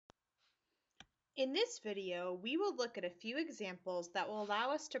In this video, we will look at a few examples that will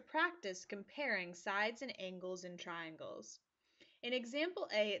allow us to practice comparing sides and angles in triangles. In example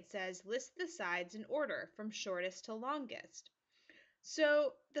A, it says, list the sides in order from shortest to longest.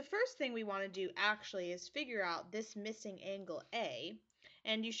 So the first thing we want to do actually is figure out this missing angle A,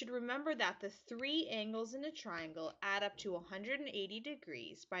 and you should remember that the three angles in a triangle add up to 180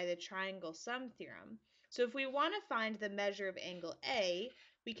 degrees by the triangle sum theorem. So if we want to find the measure of angle A,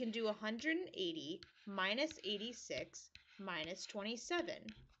 we can do 180 minus 86 minus 27,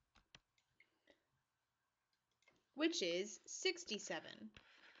 which is 67.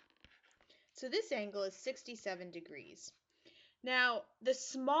 So this angle is 67 degrees. Now, the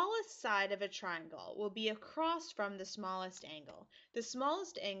smallest side of a triangle will be across from the smallest angle. The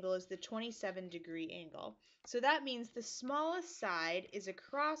smallest angle is the 27-degree angle. So that means the smallest side is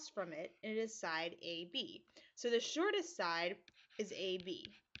across from it, and it is side AB. So the shortest side is AB.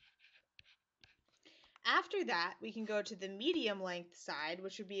 After that, we can go to the medium length side,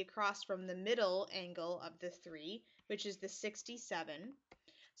 which would be across from the middle angle of the three, which is the 67.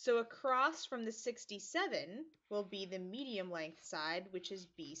 So across from the 67 will be the medium length side, which is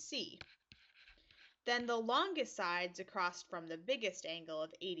BC. Then the longest side's across from the biggest angle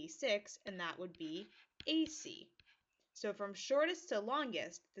of 86, and that would be AC. So from shortest to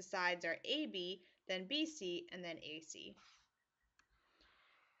longest, the sides are AB, then BC, and then AC.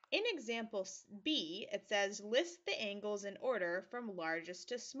 In example B, it says list the angles in order from largest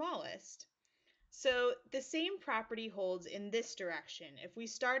to smallest. So the same property holds in this direction. If we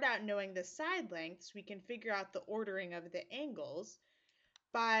start out knowing the side lengths, we can figure out the ordering of the angles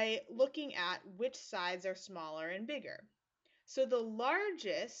by looking at which sides are smaller and bigger. So the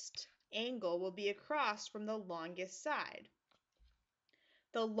largest angle will be across from the longest side.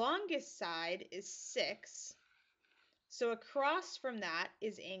 The longest side is 6. So across from that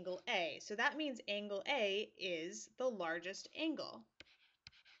is angle A. So that means angle A is the largest angle.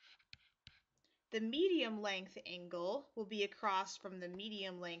 The medium length angle will be across from the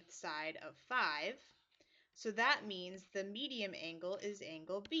medium length side of 5. So that means the medium angle is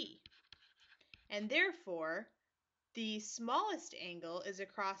angle B. And therefore, the smallest angle is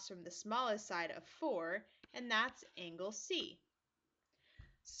across from the smallest side of 4, and that's angle C.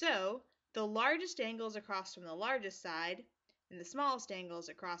 So the largest angle is across from the largest side, and the smallest angle is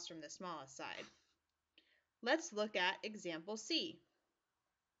across from the smallest side. Let's look at example C.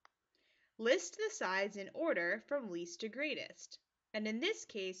 List the sides in order from least to greatest. And in this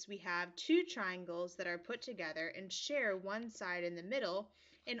case, we have two triangles that are put together and share one side in the middle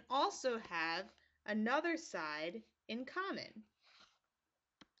and also have another side in common.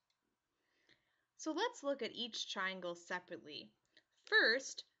 So let's look at each triangle separately.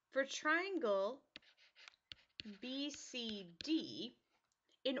 First, for triangle BCD,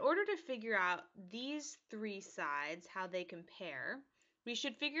 in order to figure out these three sides, how they compare, we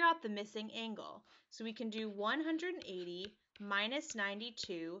should figure out the missing angle. So we can do 180 minus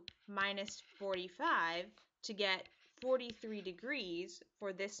 92 minus 45 to get 43 degrees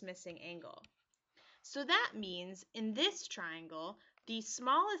for this missing angle. So that means in this triangle, the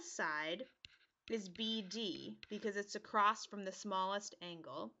smallest side is BD because it's across from the smallest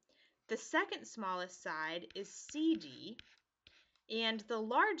angle. The second smallest side is CD, and the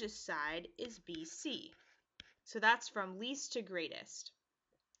largest side is BC. So that's from least to greatest.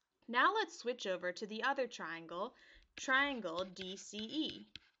 Now let's switch over to the other triangle, triangle DCE.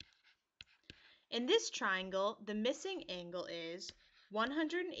 In this triangle, the missing angle is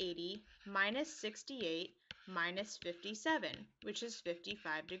 180 minus 68 minus 57, which is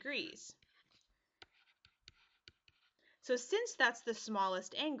 55 degrees. So since that's the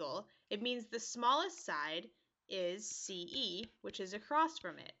smallest angle, it means the smallest side is CE, which is across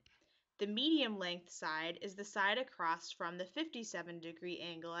from it. The medium length side is the side across from the 57-degree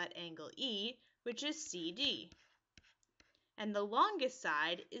angle at angle E, which is CD. And the longest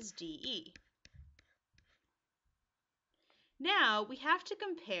side is DE. Now we have to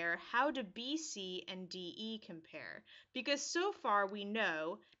compare how do BC and DE compare, because so far we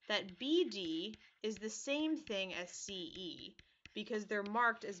know that BD is the same thing as CE because they're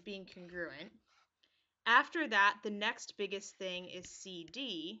marked as being congruent. After that, the next biggest thing is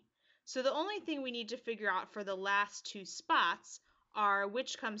CD. So the only thing we need to figure out for the last two spots are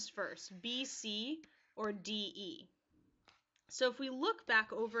which comes first, BC or DE. So if we look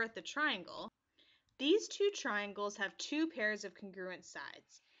back over at the triangle, these two triangles have two pairs of congruent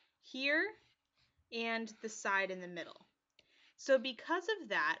sides, here and the side in the middle. So because of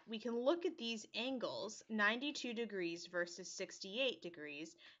that, we can look at these angles, 92 degrees versus 68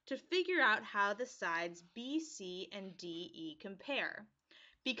 degrees, to figure out how the sides BC and DE compare.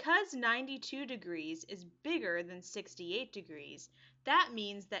 Because 92 degrees is bigger than 68 degrees, that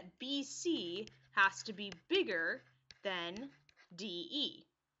means that BC has to be bigger than DE.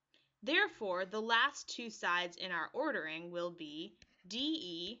 Therefore, the last two sides in our ordering will be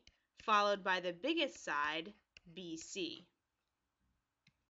DE followed by the biggest side, BC.